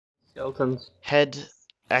Skeletons. head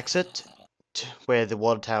exit to where the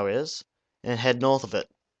water tower is, and head north of it.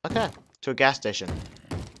 Okay, to a gas station.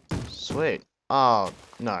 Sweet. Oh,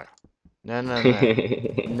 no. No, no, no.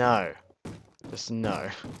 No. Just no.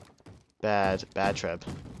 Bad trip.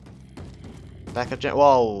 Backup gen-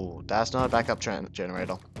 Whoa, that's not a backup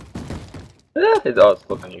generator. It's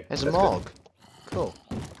look on you. It's a That's good. Mog. Cool.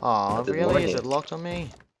 Oh, There's more really? Is here. it locked on me?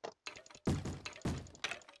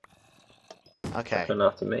 Okay. Coming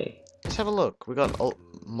after me. Let's have a look. We got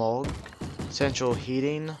Mog, central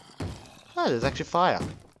heating. Oh, there's actually fire.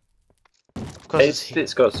 Of course, Hey, it's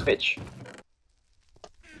it's got a switch.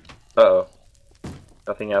 Uh oh.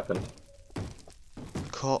 Nothing happened.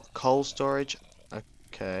 coal storage.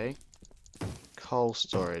 Okay. Coal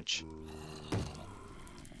storage.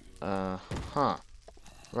 Huh.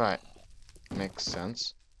 Right. Makes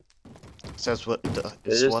sense. Says what There's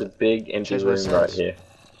it's just a what big empty says what it room right says. here.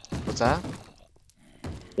 What's that?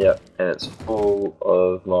 Yep, and it's full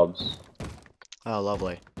of mobs. Oh,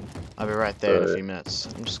 lovely. I'll be right there in a So, few minutes.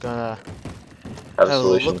 I'm just gonna have a have a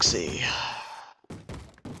solution. look-see.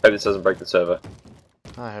 Hope this doesn't break the server.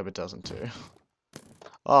 I hope it doesn't too.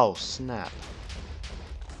 Oh, snap.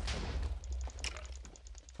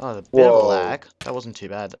 Oh, a bit of a Whoa. lag. That wasn't too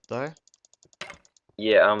bad, though.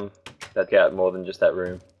 Yeah, that got more than just that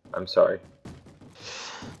room. I'm sorry.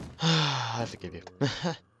 I forgive you.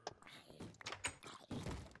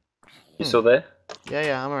 You still there?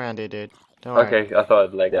 Yeah, I'm around here, dude. Don't worry. Okay, I thought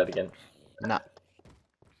I'd lagged out again. Nah.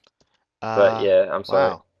 But yeah, I'm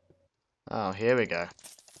sorry. Wow. Oh, here we go.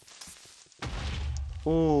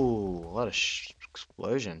 Ooh, what a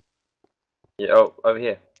explosion. Yeah, oh, over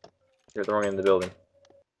here. You're at the wrong end of the building.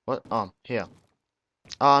 What? Oh, here.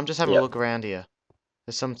 Oh, I'm just having a Yep. look around here.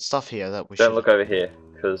 There's some stuff here that we Don't should... look over here,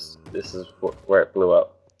 because this is where it blew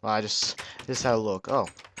up. Well, just had a look. Oh,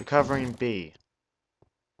 recovering B.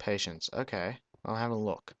 Patients. Okay. I'll have a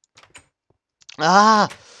look. Ah!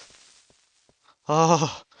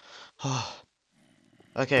 Oh! Oh.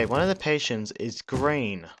 Okay, one of the patients is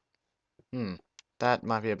green. That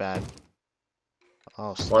might be a bad... Oh,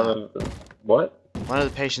 One snap. of the... What? One of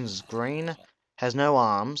the patients is green, has no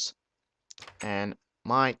arms, and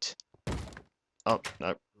might... Oh,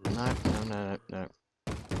 no. No.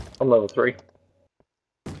 I'm level 3.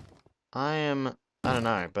 I don't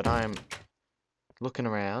know, but I am looking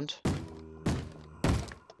around.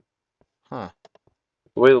 Huh.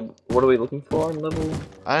 What are we looking for on level?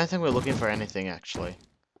 I don't think we're looking for anything, actually.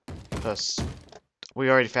 Because we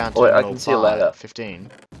already found Oh wait, I Terminal can see a ladder.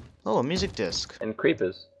 15. Oh, a music disc. And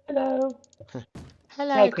creepers. Hello. Hi,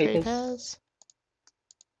 Hello, creepers. creepers.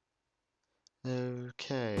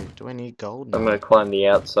 Okay, do I need gold? I'm No. gonna climb the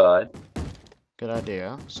outside, Good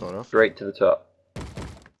idea, sort of. straight to the top.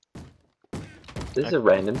 There's Okay. a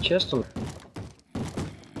random chest on...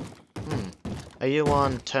 Are you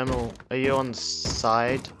on Are you on the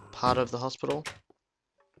side part of the hospital?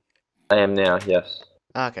 I am now, yes.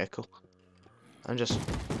 Okay, cool. I'm just...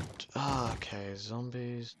 okay,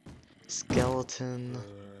 zombies. Skeleton.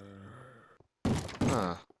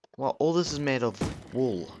 Huh. Well, all this is made of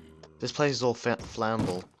wool. This place is all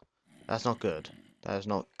flammable. That's not good. That is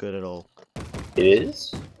not good at all. It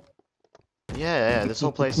is? Yeah, this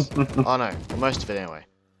whole place... Oh no, well, most of it anyway.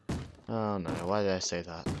 Oh no, why did I say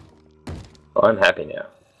that? Oh, I'm happy now.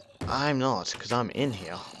 I'm not, because I'm in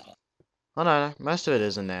here. Oh no, most of it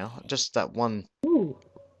isn't now. Just that one Ooh.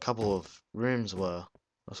 couple of rooms were.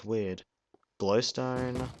 That's weird.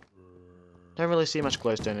 Glowstone. Don't really see much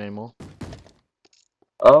glowstone anymore.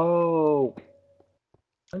 Oh,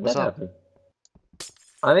 when did What's that up? happen?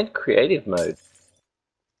 I'm in creative mode.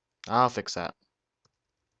 I'll fix that.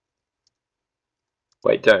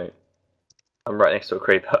 Wait, don't. I'm right next to a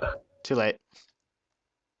creeper. Too late.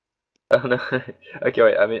 Oh no. Okay,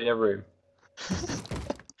 wait, I'm in a room.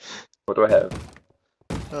 What do I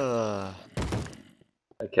have? uh,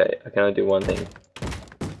 Okay, I can only do one thing.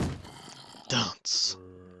 dance.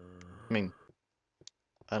 I mean,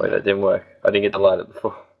 I Wait, don't that didn't work. I didn't get to light it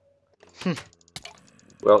before. know.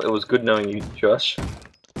 Well, it was good knowing you, Josh.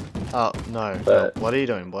 Oh, no, no. But What are you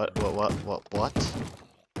doing? What?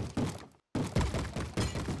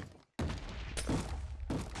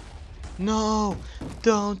 No!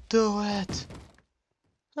 Don't do it!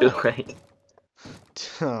 too late.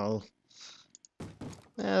 Oh.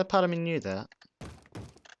 Yeah, part of me knew that.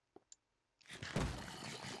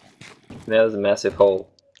 Now there's a massive hole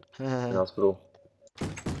in the I hospital.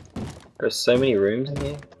 There are so many rooms in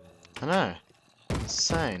here. know.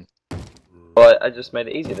 Insane. Well, I just made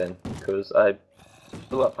it easy then, because I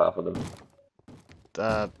blew up half of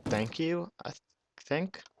them. Thank you, I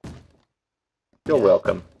think? You're Yeah.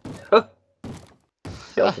 welcome.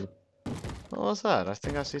 Skeleton. What was that? I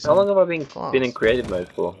think I see How some long have I been in glass. creative mode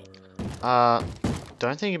for?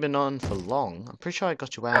 Don't think you've been on for long. I'm pretty sure I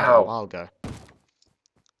got you out a Ow! while ago.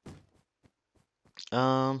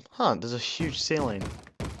 There's a huge ceiling.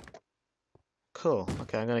 Cool.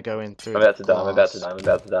 Okay, I'm gonna go in through I'm the about to die, I'm about to glass. die, I'm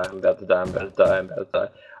about to die, I'm about to die, I'm about to die, I'm about to die.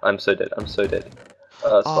 I'm so dead, I'm so dead.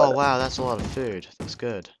 Oh Spider. wow, that's a lot of food. That's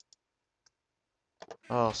good.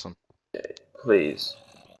 Awesome. Please.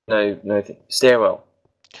 No, no stairwell.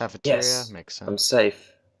 Cafeteria Yes! makes I'm sense.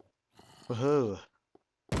 safe. Woohoo.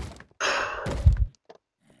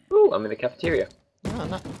 Ooh, I'm in the cafeteria. No,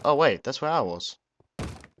 no. Oh wait, that's where I was.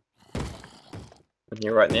 I'm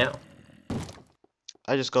here right now.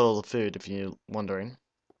 I just got all the food, if you're wondering.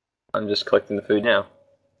 I'm just collecting the food now.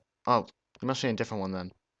 Oh, it must be a different one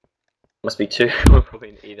then. Must be two. We're probably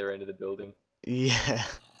in either end of the building. Yeah.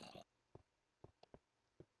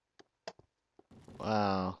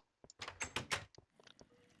 Wow.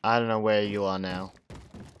 I don't know where you are now.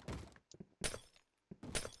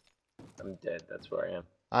 I'm dead, that's where I am.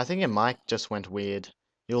 I think your mic just went weird.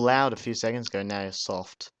 You were loud a few seconds ago, now you're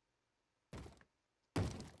soft.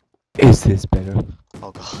 Is this better?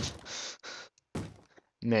 Oh god.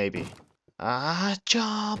 Maybe.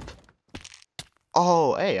 Jump!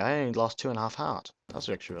 Oh, hey, I only lost 2.5 heart. That's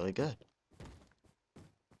actually really good.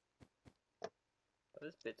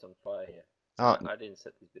 There's bits on fire here. Oh, I didn't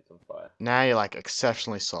set these bits on fire. now you're like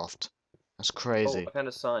exceptionally soft. That's Oh, crazy. I found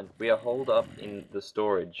a sign. We are holed up in the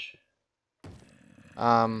storage.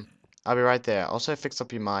 I'll be right there. Also fix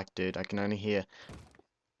up your mic, dude. I can only hear.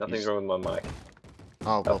 Nothing's wrong with my mic.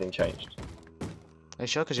 Oh, well. Nothing changed. Are you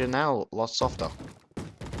sure? Because you're now a lot softer.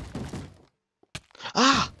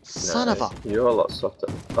 Ah! Son of a... You're a lot softer.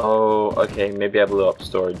 Oh, okay. Maybe I blew up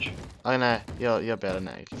storage. Oh no, you're better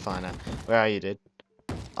now. You're fine now. Where are you, dude?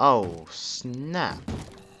 Oh, snap.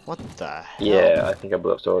 What the hell? Yeah, I think I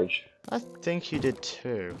blew up storage. I think you did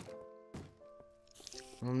too.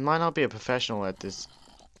 I might not be a professional at these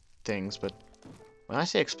things, but when I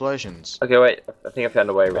see explosions... Okay, wait. I think I found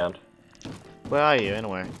a way around. Where are you,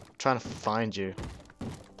 anyway? I'm trying to find you.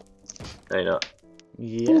 No, you're not.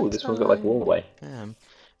 Yes, Ooh, this one's got like wallway.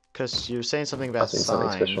 Because you were saying something about Must mean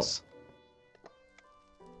something special. signs.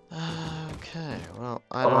 Okay, well,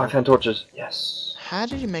 I Oh, don't I know. found torches. Yes. How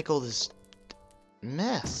did you make all this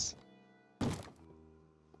mess?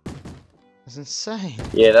 That's insane.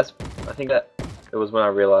 Yeah, I think that it was when I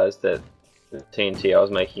realized that the TNT I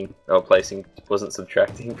was making or placing wasn't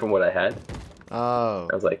subtracting from what I had. Oh.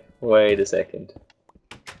 I was like, wait a second.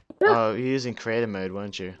 Oh, you're using creative mode,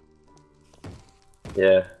 weren't you?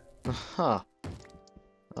 Yeah. Huh.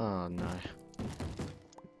 Oh no.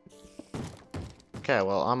 Okay,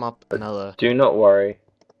 well, I'm up another... Do not worry.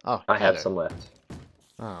 Oh, I have hello. some left.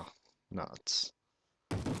 Oh, nuts.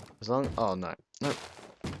 As long... Oh, no. No.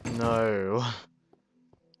 No.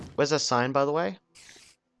 Where's that sign, by the way?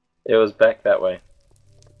 It was back that way.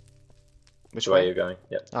 Which The way way? you're going.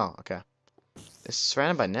 Yep. Oh, okay. It's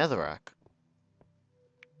surrounded by netherrack.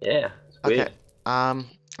 Yeah. It's Okay. weird.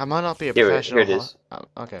 I might not be a Here professional... it is.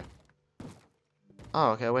 Okay.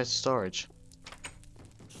 Oh, okay, where's the storage?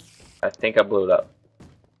 I think I blew it up.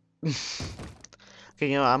 Okay,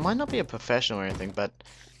 you know, I might not be a professional or anything, but...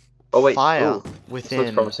 Oh wait. Fire Ooh, within... this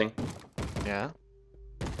looks promising. Yeah?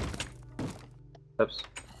 Oops.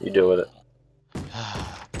 You deal with it.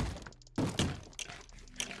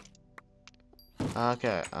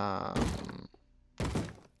 Okay,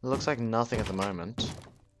 looks like nothing at the moment.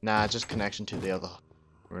 Nah, just connection to the other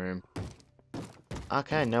room.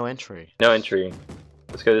 Okay, no entry. No entry.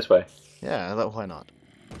 Let's go this way. Yeah, why not?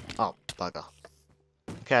 Oh, bugger.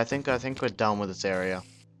 Okay, I think we're done with this area.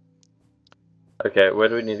 Okay, where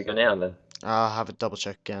do we need to go now then? I'll have a double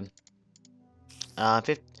check again.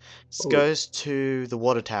 This Ooh. goes to the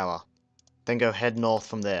water tower. Then go head north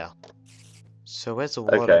from there. So where's the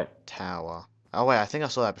water tower? Oh wait, I think I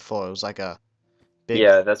saw that before. It was like a big...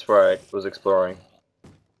 Yeah, that's where I was exploring.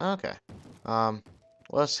 Okay.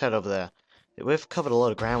 Let's head over there. We've covered a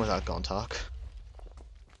lot of ground without GontArk.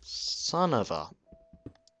 Son of a...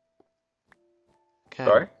 Okay.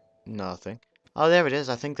 Sorry? Nothing. Oh, there it is.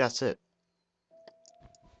 I think that's it.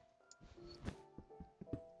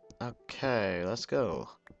 Okay, let's go.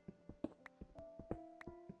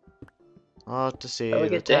 Oh, to see How do we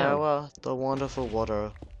the get down? tower, the wonderful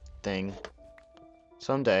water thing.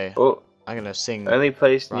 Someday, Oh, I'm gonna sing only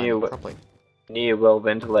place properly. near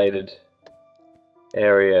well-ventilated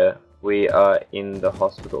area. We are in the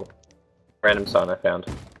hospital. Random sign I found.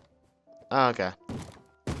 Oh, okay.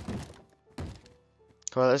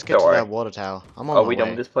 Well, let's get Don't to worry. that water tower. I'm on Are my we way. done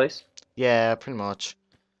with this place? Yeah, pretty much.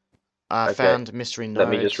 I Okay. found mystery nodes. Let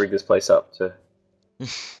me just rig this place up to...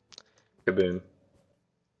 Kaboom.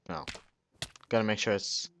 Gotta make sure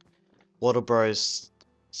it's Wattlebros'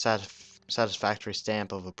 satisfactory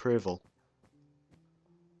stamp of approval.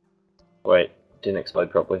 Wait, didn't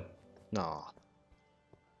explode properly. No.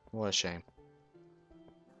 What a shame.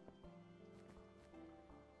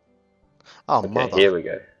 Oh, Okay, mother. here we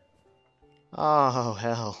go. Oh,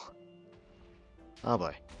 hell. Oh,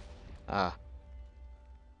 boy.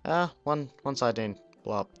 One side didn't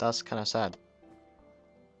blow up. That's kind of sad.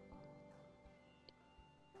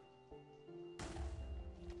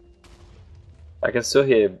 I can still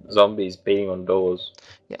hear zombies beating on doors.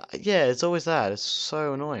 Yeah, it's always that. It's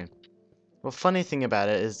so annoying. Well, funny thing about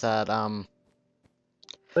it is that,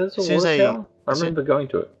 There's a as soon as water they... tower? I remember going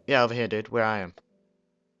to it. Yeah, over here, dude, where I am.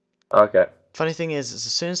 Okay. Funny thing is as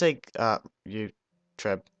soon as they,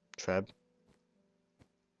 Treb.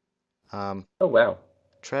 Oh wow.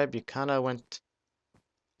 Treb, you kinda went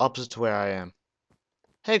opposite to where I am.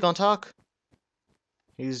 Hey, GontArk!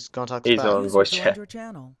 GontArk's He's back. on voice chat.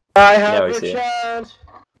 I have Now he's here. returned.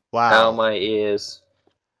 Ow, Wow. my ears.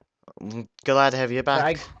 Glad to have you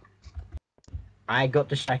back. I got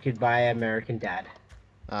distracted by American Dad.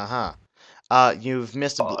 Uh-huh. You've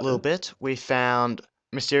missed a little Pardon? bit. We found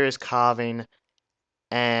mysterious carving,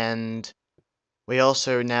 and we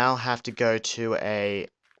also now have to go to a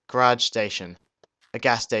garage station, a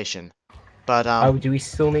gas station. But Oh, do we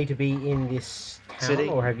still need to be in this town, city?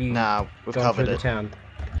 or have you Nah, we've gone covered through it. the town?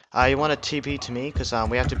 You want to TP to me? Because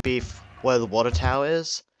we have to be where the water tower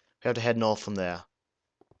is. We have to head north from there.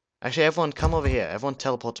 Actually, everyone come over here. Everyone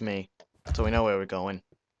teleport to me, so we know where we're going.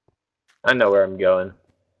 I know where I'm going.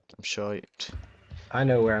 I'm sure you... I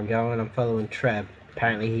know where I'm going. I'm following Treb.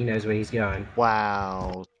 Apparently, he knows where he's going.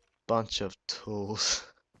 Wow. Bunch of tools.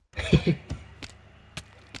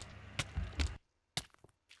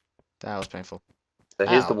 That was painful. So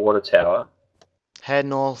here's the Ow. water tower Head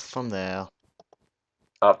north from there.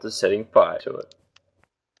 after setting fire to it.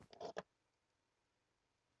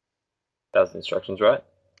 That was the instructions, right?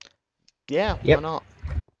 Yeah, Yep. why not?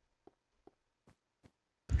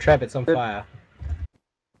 Treb, it's on fire.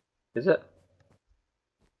 Is it?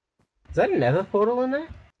 Is that a nether portal in there?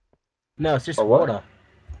 No, it's just A what? water.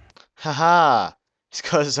 Haha! He's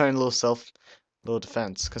got his own little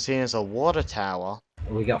defense. Because he has a water tower.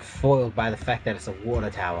 We got foiled by the fact that it's a water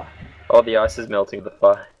tower. Oh, the ice is melting the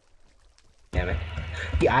fire. Damn it.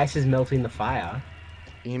 The ice is melting the fire.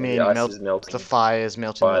 You The mean ice is melting the fire is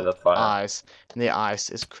melting by the fire. ice, and the ice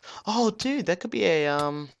is... Oh, dude, that could be a,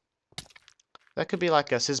 that could be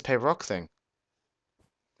like a scissors, paper, rock thing.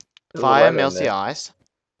 There's a Fire lemon melts the there. ice,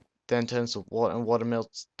 then turns to water, and water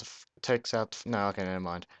melts, takes out... No, okay, never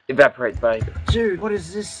mind. Evaporate, babe. Dude, what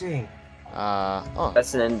is this thing? Oh.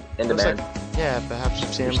 That's an Looks Enderman. Yeah, perhaps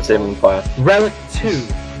you've seen You him should set him before. on fire. Relic 2.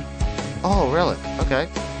 Oh, relic. Okay,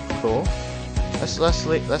 cool.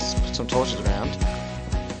 Let's put some torches around.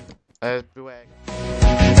 Beware.